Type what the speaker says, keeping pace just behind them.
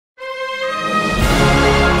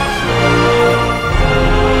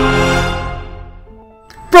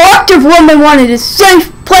productive woman wanted a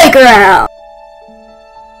safe playground.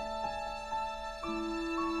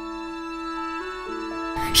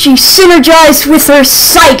 She synergized with her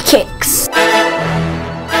sidekicks.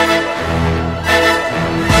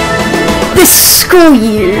 This school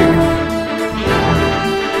year,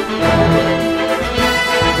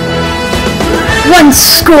 one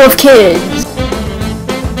school of kids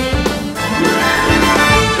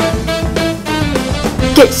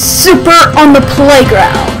get super on the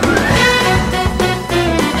playground.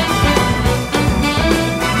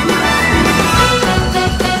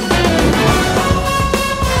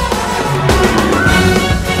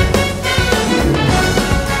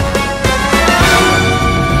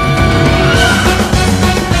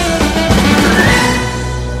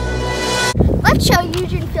 Let's show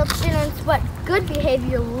Eugene Field students what good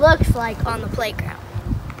behavior looks like on the playground.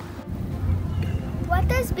 What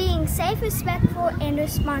does being safe, respectful, and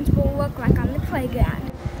responsible look like on the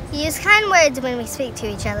playground? Use kind words when we speak to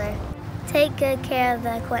each other. Take good care of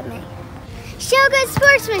the equipment. Show good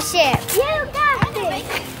sportsmanship. You got this!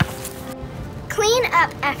 Clean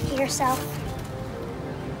up after yourself.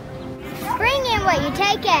 Bring in what you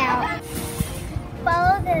take out.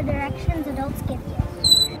 Follow the directions adults give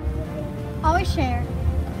you. Always share.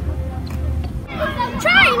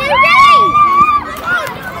 Try new things!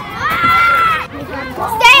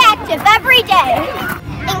 Stay active every day.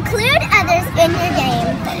 Include others in your game.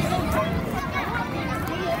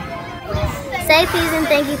 Say please and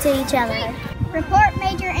thank you to each other. Report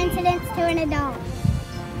major incidents to an adult.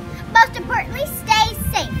 Most importantly, stay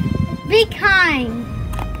safe. Be kind.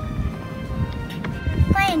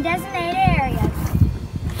 Play in designated areas.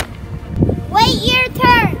 Wait your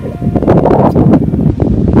turn.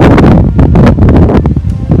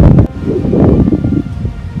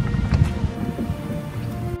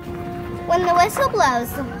 When the whistle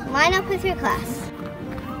blows, line up with your class.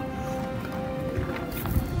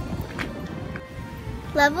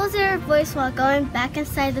 Levels your voice while going back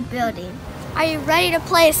inside the building. Are you ready to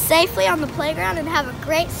play safely on the playground and have a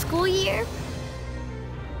great school year?